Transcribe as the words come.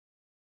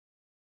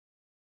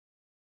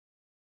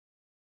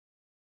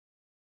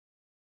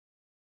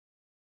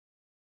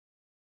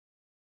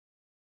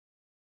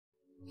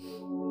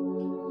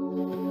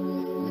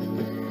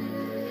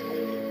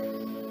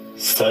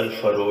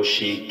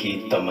सरफरोशी की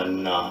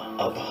तमन्ना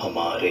अब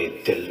हमारे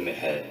दिल में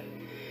है।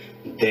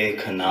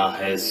 देखना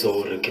है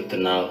जोर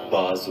कितना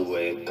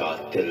बाजुए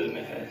कातिल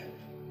में है।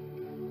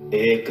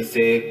 एक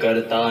से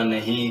करता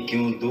नहीं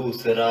क्यों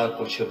दूसरा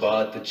कुछ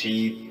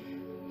बातचीत,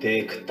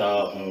 देखता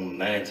हूँ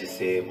मैं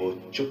जिसे वो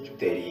चुप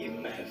तेरी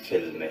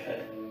महफिल में है।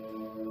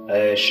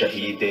 ऐ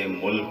शहीदे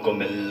मुल्क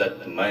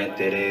मिल्लत मैं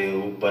तेरे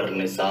ऊपर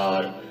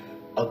निसार,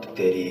 अब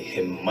तेरी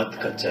हिम्मत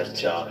का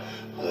चर्चा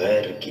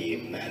गैर की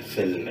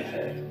महफिल में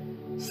है।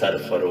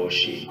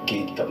 सरफरोशी की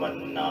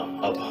तमन्ना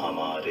अब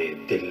हमारे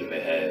दिल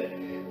में है।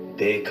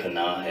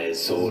 देखना है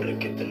जोर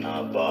कितना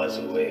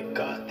बाजुए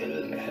कातिल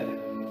में है।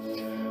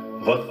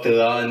 वक्त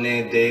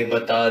आने दे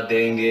बता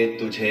देंगे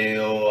तुझे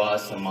ओ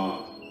आसमां,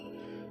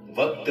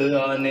 वक्त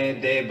आने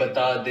दे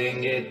बता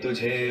देंगे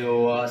तुझे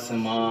ओ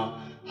आसमां।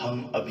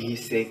 हम अभी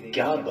से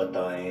क्या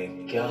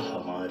बताएं क्या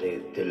हमारे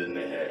दिल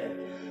में है।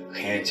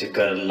 खींच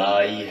कर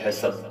लाई है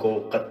सबको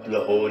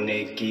कत्ल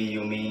होने की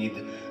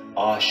उम्मीद,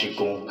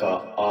 आशिकों का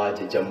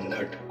आज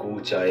जमघट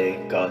कूचाए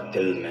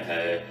कातिल में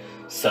है।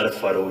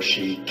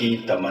 सरफरोशी की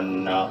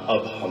तमन्ना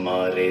अब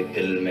हमारे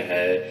दिल में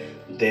है।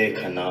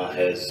 देखना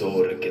है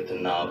जोर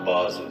कितना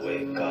बाजुए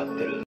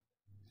कातिल।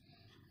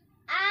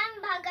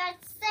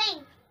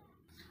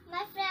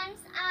 My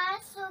friends are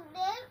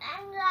Sukhdev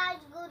and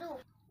Rajguru.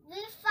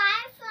 We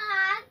fight for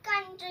our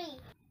country.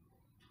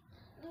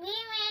 We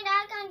made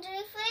our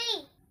country free.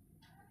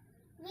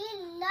 We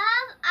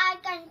love our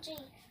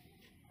country.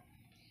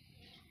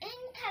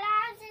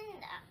 Inqilab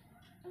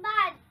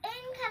Zindabad,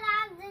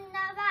 Inqilab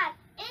Zindabad,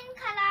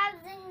 Inqilab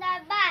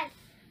Zindabad.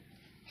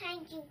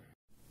 Thank you.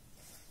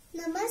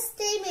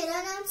 नमस्ते,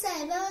 मेरा नाम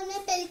साहिबा और मैं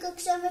पहली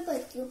कक्षा में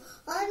पढ़ती हूँ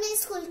और मेरे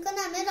स्कूल का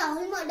नाम है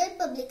राहुल मॉडल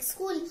पब्लिक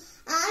स्कूल।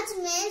 आज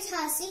मैं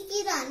झांसी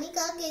की रानी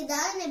का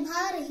किरदार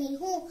निभा रही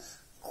हूँ।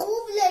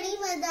 खूब लड़ी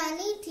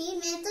मर्दानी थी,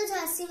 मैं तो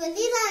झांसी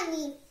वाली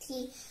रानी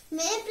थी।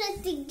 मैं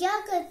प्रतिज्ञा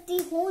करती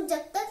हूँ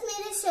जब तक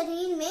मेरे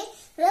शरीर में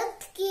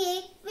रक्त की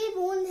एक भी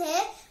बूंद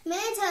है,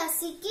 मैं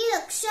झांसी की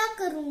रक्षा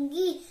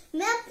करूंगी।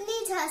 मैं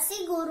अपनी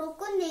झांसी गोरों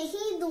को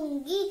नहीं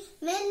दूंगी।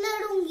 मैं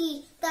लड़ूंगी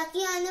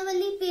ताकि आने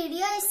वाली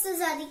पीढ़ियां इस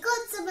आजादी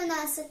को उत्सव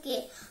बना सके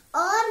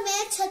और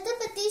मैं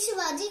छत्रपति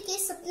शिवाजी के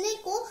सपने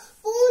को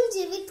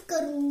पुनर्जीवित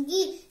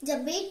करूंगी।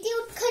 जब बेटी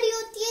उठ खड़ी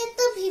होती है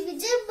तभी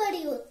विजय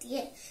बड़ी होती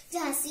है।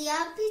 झांसी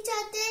आप भी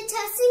चाहते हैं,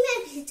 झांसी मैं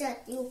भी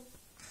चाहती हूँ।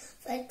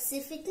 फर्क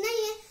सिर्फ इतना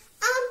ही है,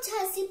 आप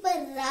झांसी पर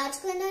राज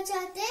करना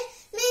चाहते हैं,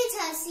 मैं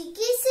झांसी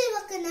की सेवा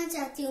करना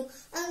चाहती हूँ।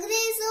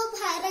 अंग्रेजों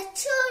भारत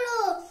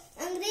छोड़ो,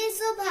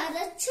 अंग्रेजों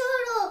भारत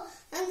छोड़ो,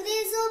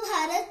 अंग्रेजों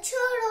भारत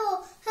छोड़ो।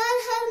 हर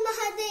हर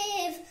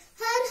महादेव,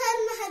 हर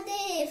हर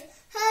महादेव,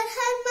 हर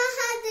हर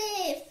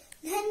महादेव।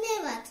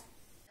 धन्यवाद।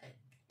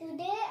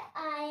 Today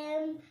I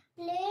am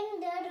playing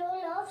the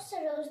role of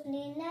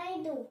Sarojini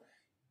Naidu.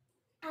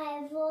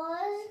 I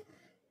was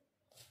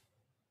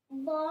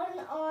born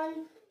on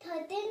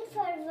 13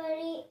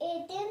 February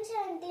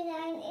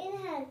 1879 in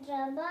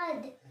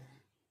Hyderabad.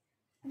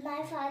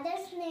 My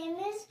father's name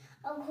is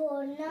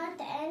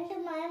Aghornath and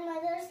my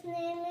mother's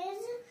name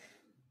is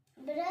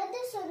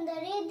Brother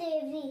Sundari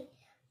Devi.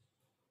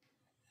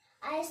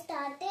 I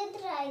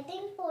started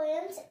writing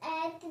poems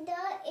at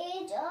the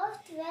age of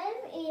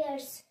 12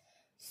 years.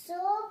 So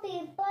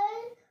people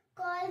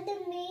called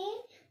me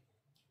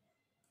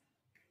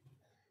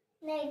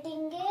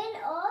Nightingale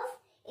of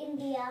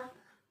India.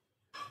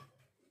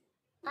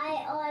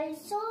 I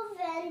also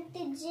went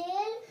to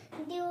jail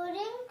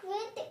during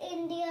Quit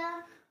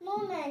India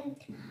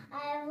movement.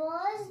 I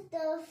was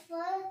the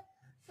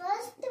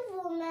first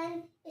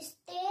woman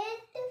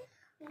state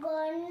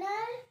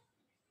governor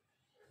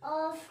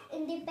of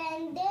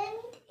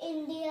independent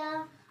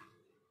India.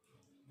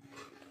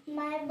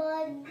 My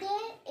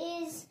birthday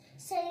is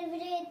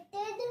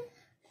celebrated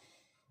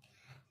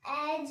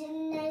as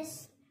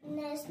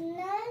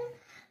National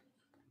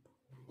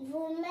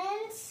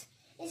Women's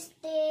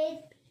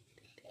State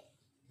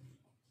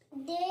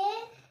Day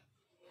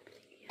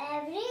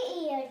every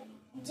year.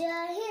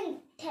 Jai Hind.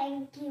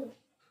 Thank you.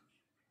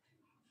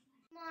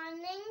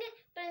 Morning,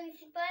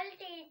 principal,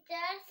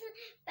 teachers,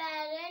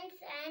 parents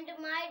and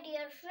my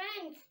dear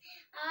friends.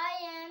 I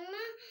am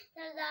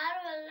Sardar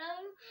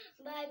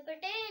Vallabhbhai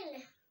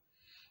Patel.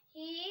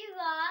 He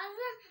was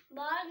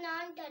born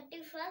on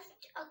 31st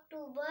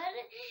October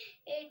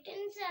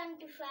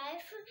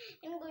 1875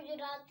 in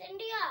Gujarat,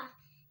 India.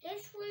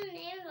 His full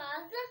name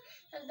was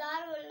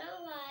Sardar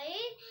Vallabhbhai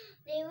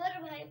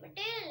Devarabhai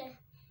Patel.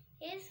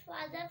 His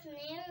father's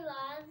name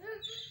was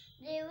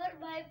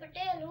Devarabhai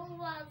Patel, who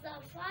was a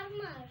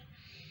farmer.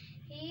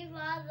 He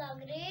was a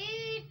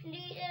great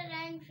leader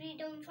and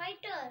freedom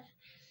fighter.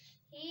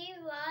 He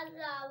was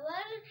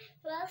our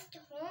first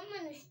Home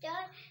Minister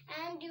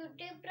and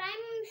Deputy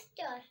Prime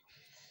Minister.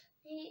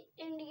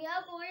 India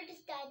built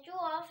Statue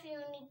of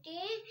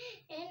Unity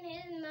in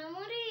his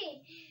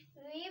memory.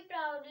 We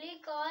proudly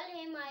call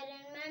him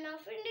Iron Man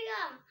of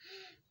India.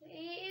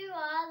 He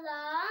was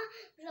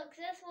a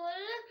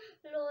successful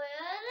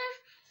lawyer,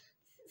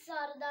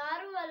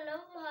 Sardar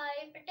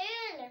Vallabhbhai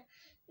Patel.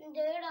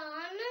 died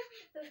on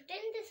 15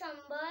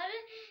 December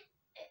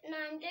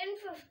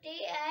 1950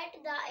 at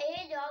the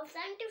age of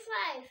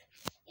 75.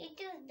 It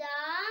is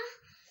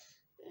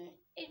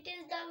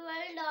the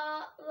world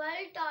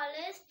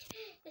tallest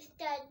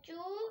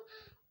statue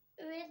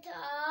with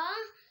a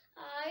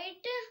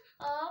height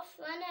of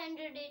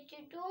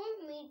 182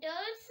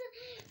 meters,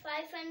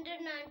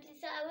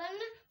 597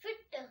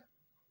 feet.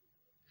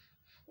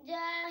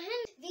 Jai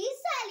Hind. We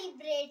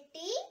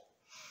celebrating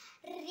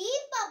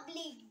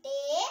Republic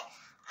Day.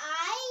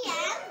 I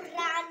am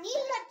Rani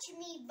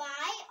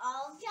Lakshmibai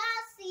of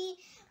Jhansi,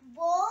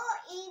 born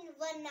in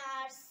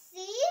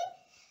Banarsi.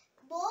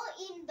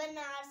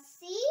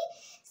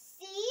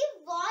 She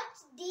was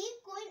the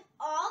Queen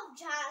of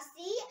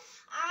Jhansi.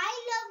 I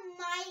love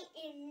my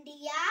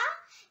India.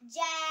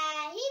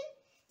 Jai Hind,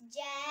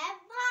 Jai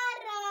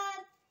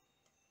Bharat.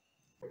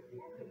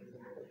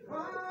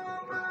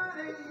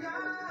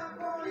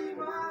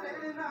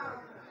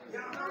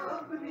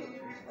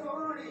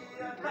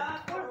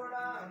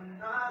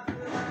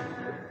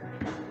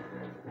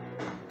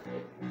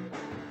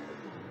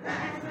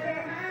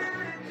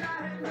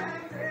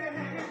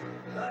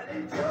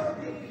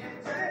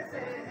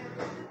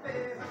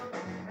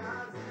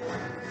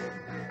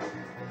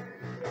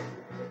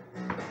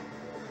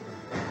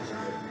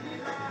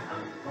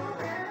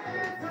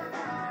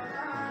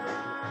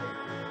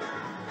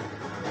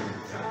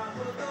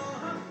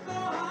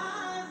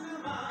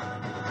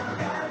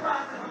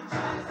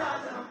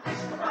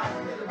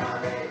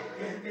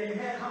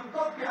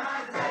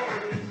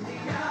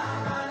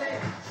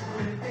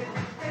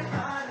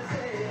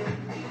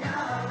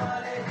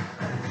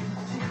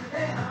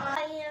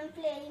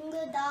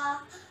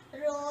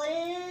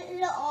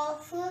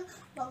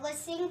 Bhagat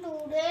Singh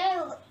today.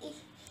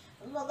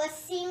 Bhagat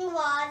Singh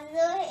was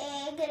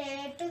a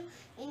great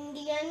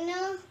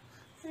Indian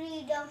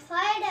freedom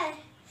fighter.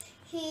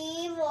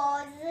 He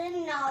was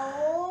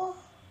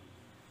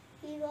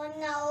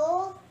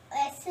now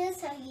as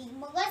Shahid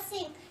Bhagat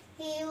Singh.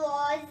 He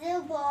was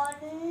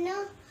born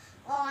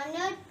on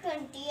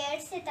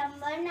 28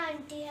 September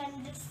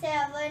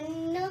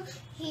 1907.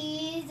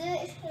 His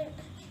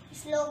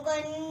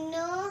slogan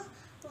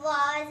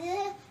was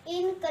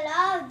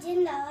Inqilab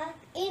Zindabad,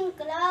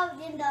 Inqilab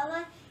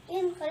Zindabad,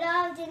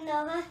 Inqilab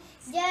Zindabad.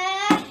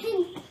 Jai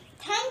Hind.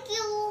 Thank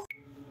you.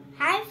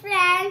 Hi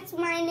friends,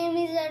 my name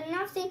is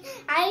Arnav Singh.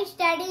 I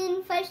study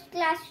in first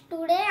class.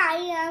 Today I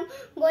am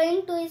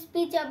going to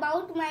speak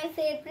about my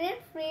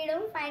favorite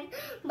freedom fighter,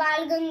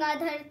 Bal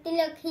Gangadhar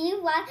Tilak. He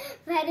was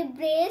very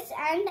brave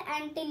and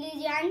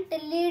intelligent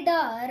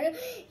leader.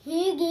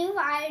 He gave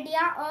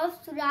idea of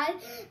Swaraj,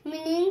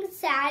 meaning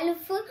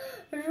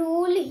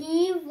self-rule.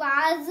 He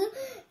was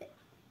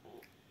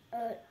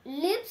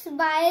lives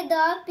by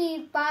the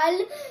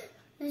people,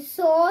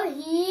 so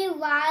he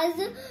was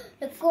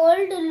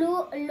called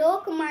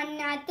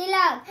Lokmanya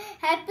Tilak.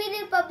 Happy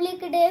Republic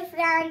Day,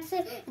 friends.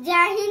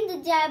 Jai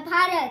Hind, Jai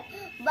Bharat.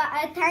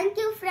 Thank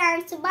you,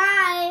 friends.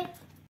 Bye.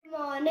 Good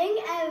morning,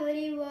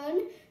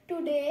 everyone.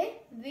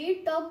 Today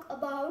we talk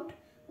about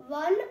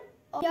one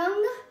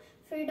young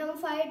freedom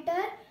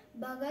fighter,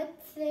 Bhagat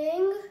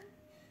Singh.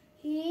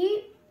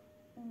 He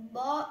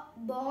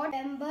born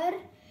September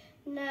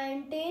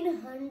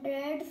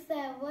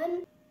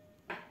 1907.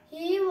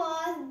 He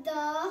was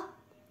the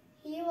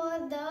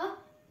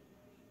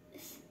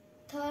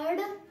third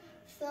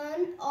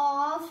son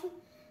of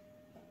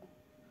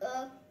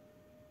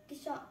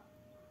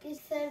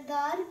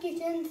Sardar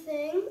Kishan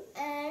Singh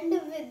and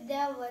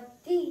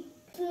Vidyavati.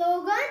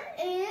 Slogan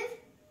is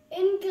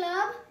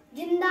Inqilab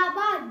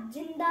Zindabad,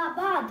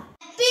 Zindabad.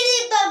 Happy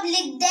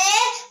Republic Day.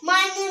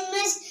 My name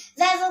is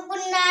Vaibhav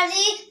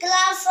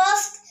class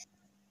first.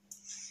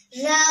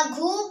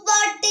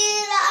 Raghupati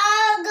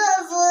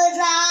Raghav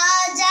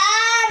Raja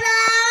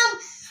Ram,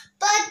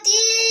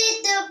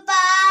 Patit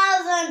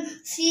Pavan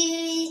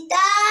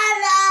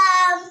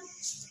Sitaram.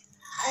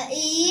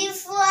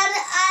 ईश्वर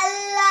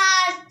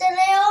अल्लाह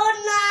तेरे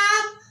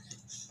नाम,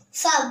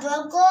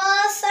 सबको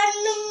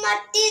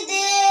सन्मति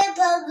दे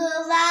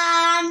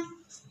भगवान।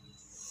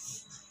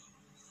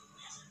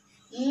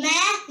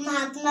 मैं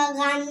महात्मा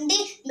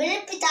गांधी, मेरे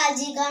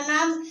पिताजी का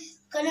नाम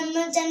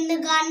करमचंद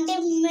गांधी,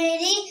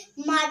 मेरी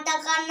माता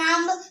का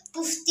नाम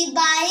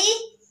पुष्टिबाई,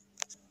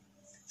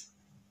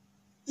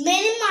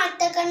 मेरी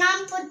माता का नाम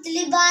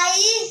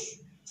पुतलीबाई।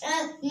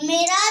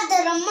 मेरा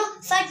धर्म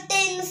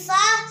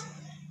फतेहा।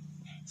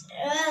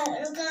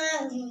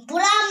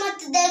 बुरा मत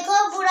देखो,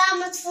 बुरा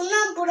मत सुनो,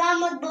 बुरा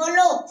मत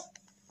बोलो,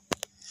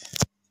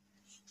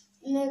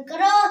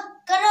 करो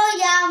करो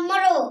या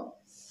मरो।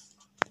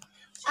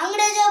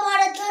 अंग्रेजों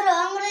भारत छोड़ो,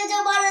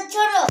 अंग्रेजों भारत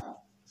छोड़ो।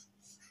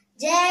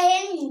 जय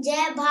हिंद,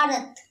 जय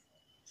भारत।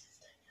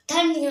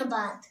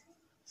 धन्यवाद।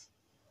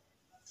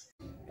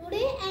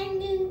 Today I am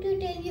going to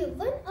tell you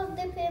one of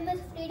the famous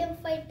freedom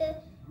fighter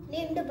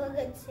named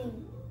Bhagat Singh.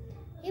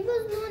 He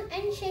was known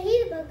as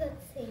Shahid Bhagat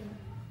Singh.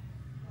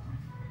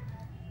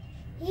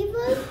 He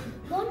was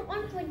born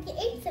on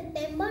 28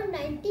 September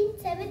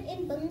 1907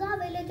 in Banga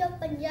village of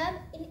Punjab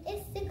in a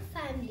Sikh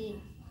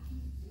family.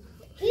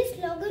 His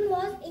slogan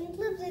was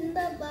Inklab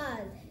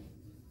Zindabad.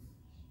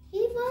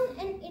 He was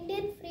an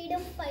Indian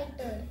freedom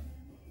fighter.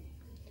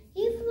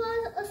 He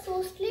was a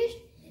socialist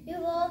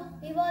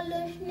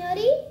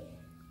revolutionary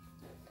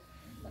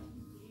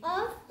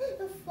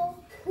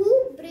who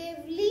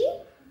bravely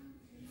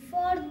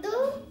fought the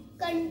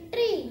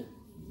country.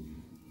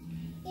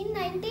 In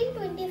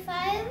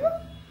 1925,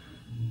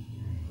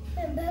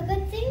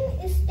 Bhagat Singh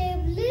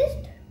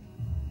established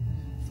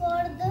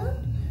for the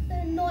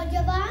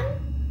Naujawan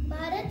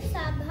Bharat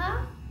Sabha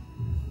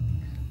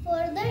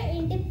for the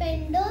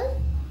independence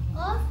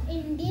of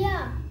India.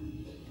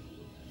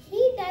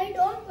 He died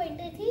on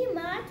 23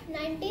 March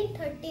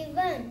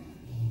 1931.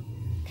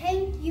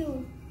 Thank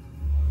you.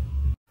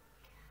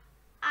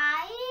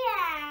 I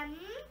am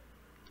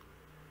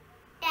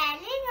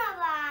telling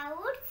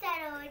about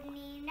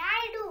Sarojini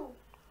Naidu.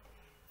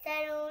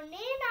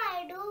 Sarojini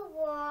Naidu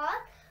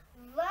was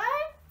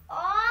one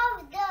of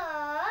the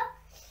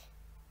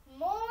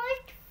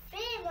most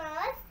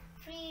famous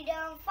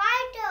freedom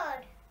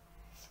fighters.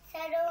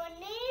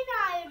 Sarojini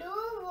Naidu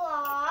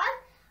was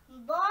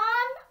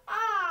born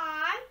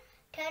on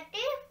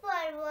 30th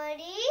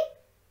February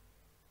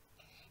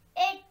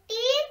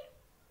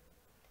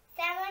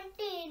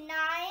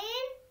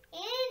 1879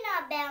 in a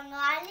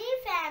Bengali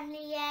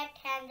family at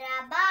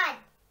Hyderabad.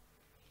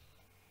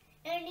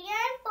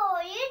 Indian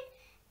poet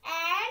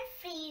and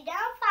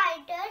freedom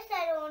fighter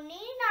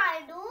Sarojini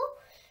Naidu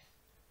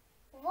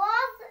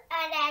was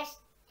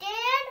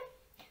arrested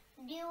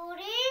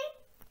during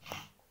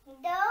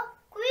the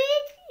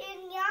Quit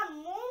India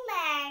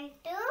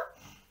movement.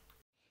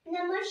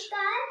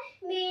 नमस्कार,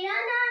 मेरा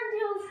नाम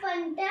ध्रुव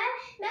पंत है।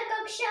 मैं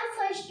कक्षा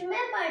first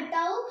में पढ़ता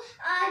हूँ।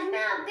 आज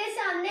मैं आपके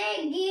सामने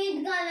एक गीत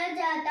गाना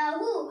चाहता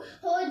हूँ।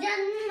 हो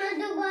जन्म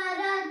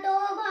दोबारा तो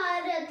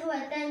भारत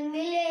वतन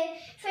मिले,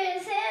 फिर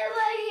से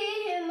वही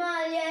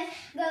हिमालय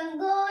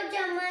गंगो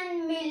चमन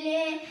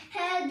मिले,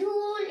 है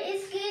धूल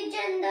इसकी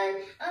चंदन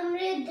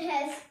अमृत है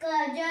इसका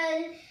जल,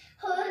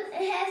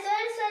 है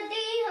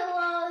सरस्वती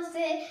हवाओं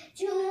से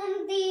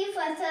झूमती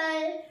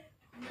फसल।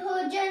 हो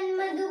जन्म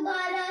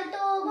दोबारा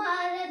तो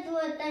भारत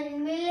वतन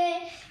मिले,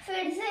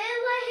 फिर से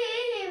वही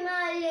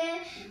हिमालय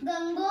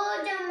गंगो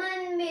चमन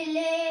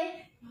मिले,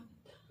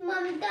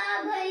 ममता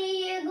भरी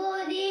ये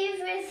गोदी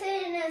फिर से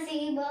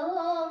नसीब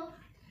हो,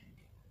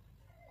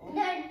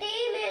 धरती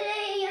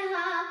मिले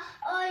यहाँ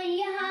और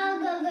यहाँ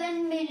गगन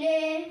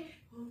मिले।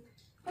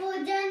 हो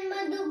जन्म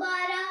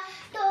दोबारा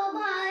तो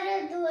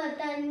भारत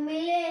वतन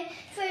मिले,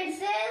 फिर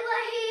से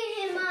वही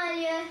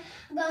हिमालय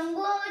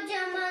गंगो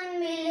चमन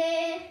मिले।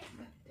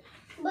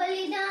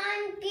 बलिदान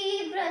की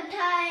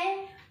प्रथाएं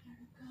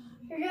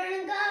रण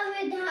का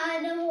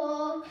विधान हो,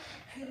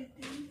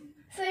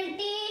 फिर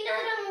तीन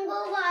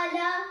रंगों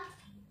वाला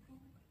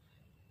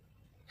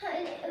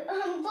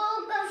हमको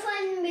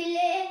कफन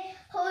मिले।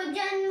 हो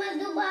जन्म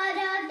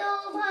दोबारा तो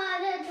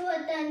भारत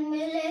वतन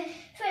मिले,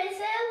 फिर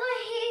से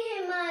वही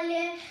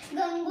हिमालय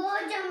गंगो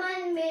चमन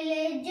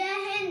मिले। जय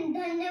हिंद,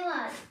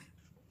 धन्यवाद।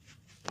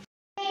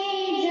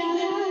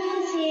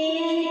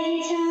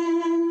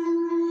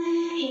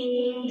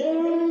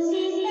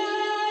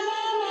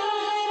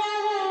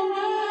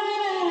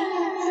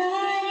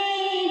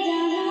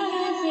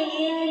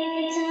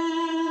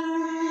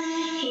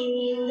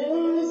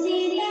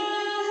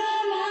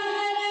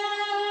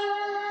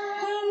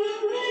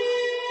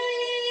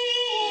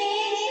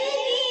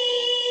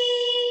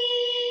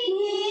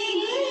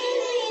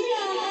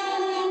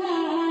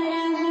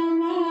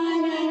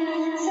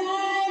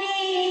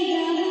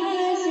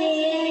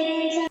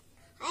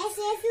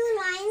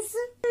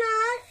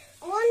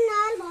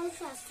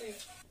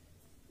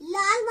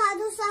 Lal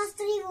Bahadur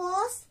Shastri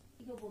was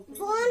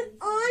born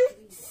on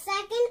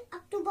 2nd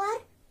October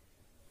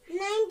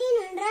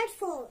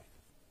 1904.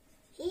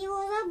 He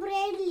was a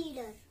brave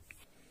leader.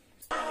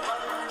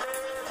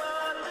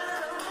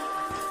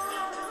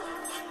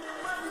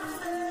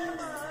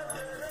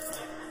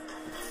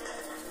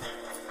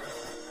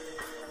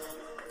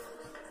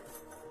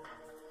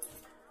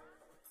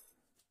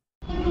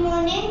 Good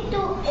morning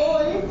to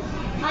all.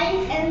 I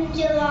am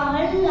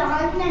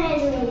Jawaharlal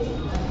Nehru.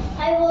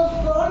 I was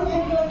born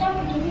and brought up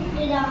in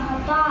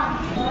Allahabad.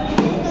 I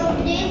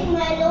complete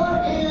my law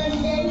in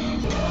London.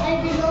 I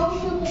belong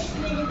to the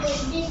medical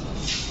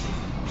district.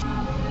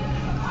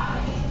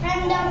 I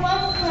am the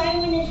first Prime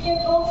Minister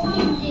of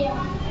India.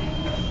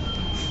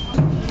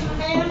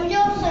 I am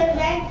your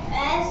servant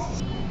as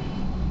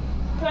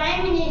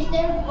Prime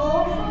Minister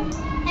of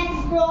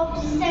approx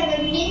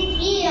 17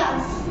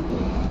 years.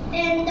 I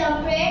am the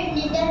great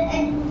leader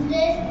and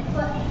great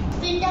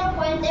freedom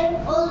fighter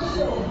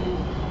also.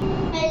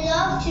 I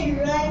love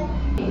children.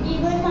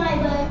 Even my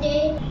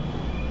birthday,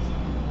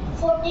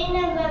 14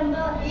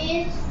 November,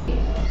 is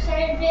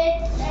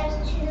celebrated as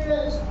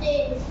Children's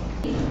Day.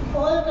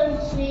 Whole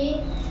country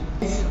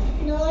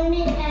know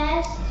me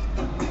as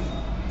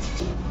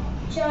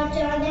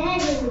Chacha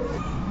Nehru.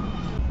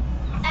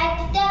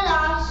 At the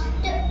last,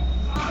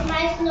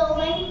 my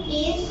slogan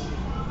is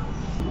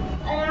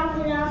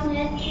Ram Ram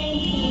Hai, thank you.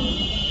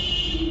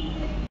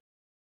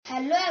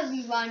 Hello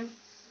everyone,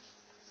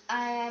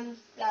 I am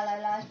Lala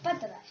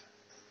Lajpat Rai.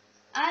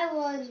 I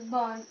was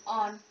born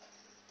on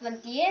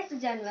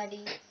 28th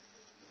January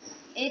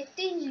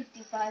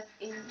 1865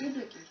 in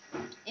Judiki,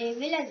 a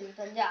village in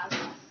Punjab.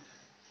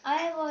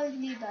 I was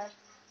leader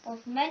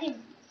of many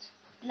movements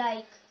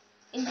like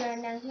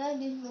Indian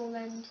nationalist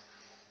movement,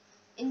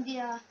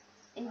 India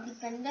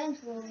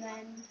independence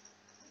movement,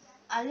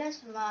 Arya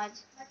Samaj,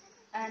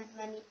 and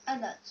many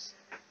others.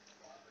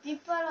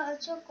 People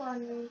also call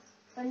me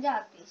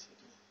Punjab City.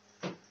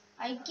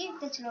 I give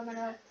the slogan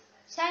of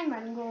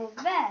Simon Go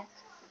Back.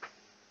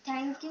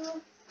 Thank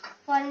you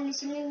for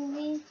listening to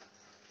me.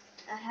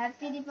 A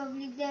happy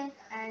Republic Day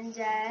and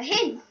Jai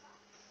Hind.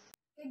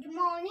 Good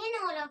morning,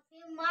 all of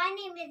you. My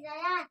name is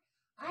Ayan.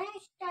 I am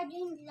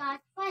studying class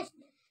first.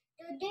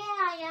 Today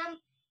I am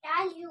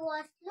tell you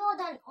a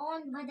slogan on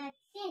Bhagat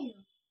Singh.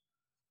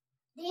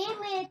 They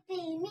may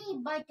kill me,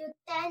 but you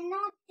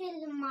cannot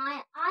kill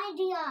my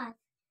ideas.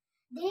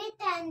 They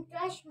can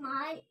crush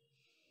my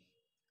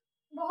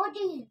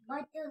body,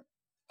 but you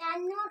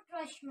cannot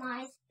crush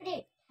my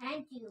spirit.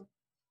 Thank you.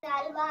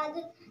 Lal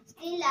Bahadur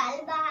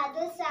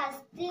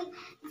Shastri,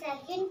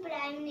 second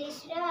Prime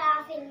Minister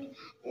of India.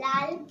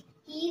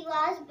 He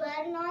was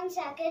born on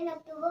 2nd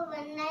October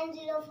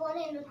 1904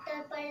 in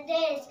Uttar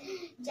Pradesh.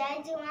 Jai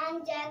Jawan,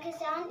 Jai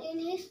Kisan in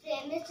his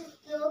famous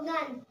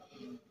slogan.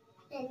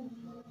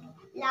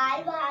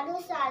 Lal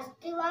Bahadur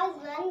Shastri was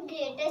one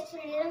greatest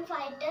freedom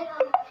fighter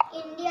of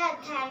India.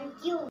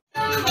 Thank you.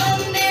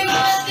 Vande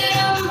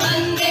Mataram,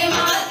 Vande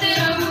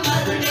Mataram,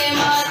 Vande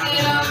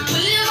Mataram.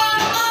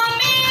 Pulwama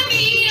में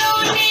वीरों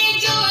ने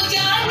जो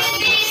जान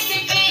देश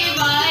पे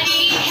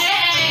वारी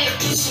है,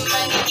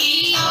 दुश्मन की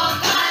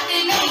औकात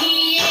नहीं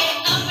ये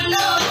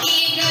अपनों की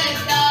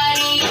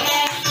गद्दारी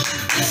है,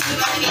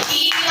 दुश्मन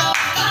की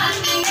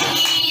औकात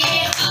नहीं ये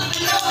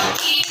अपनों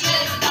की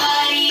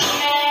गद्दारी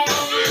है,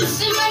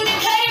 दुश्मन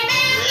घर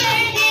में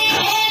बैठे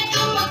हैं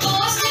तुमको।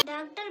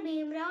 Dr.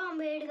 Bhimrao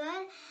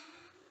Ambedkar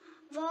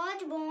was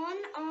born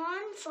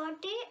on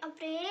 40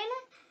 April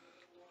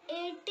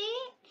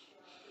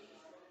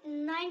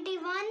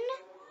 1891.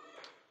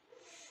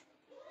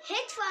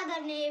 His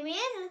father name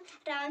is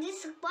Ramji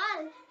Sukhpal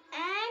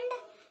and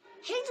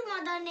his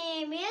mother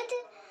name is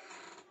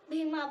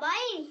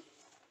Bhimabai.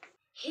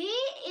 He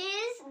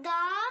is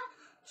the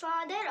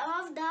father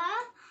of the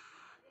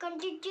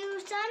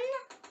Constitution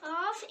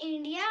of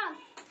India.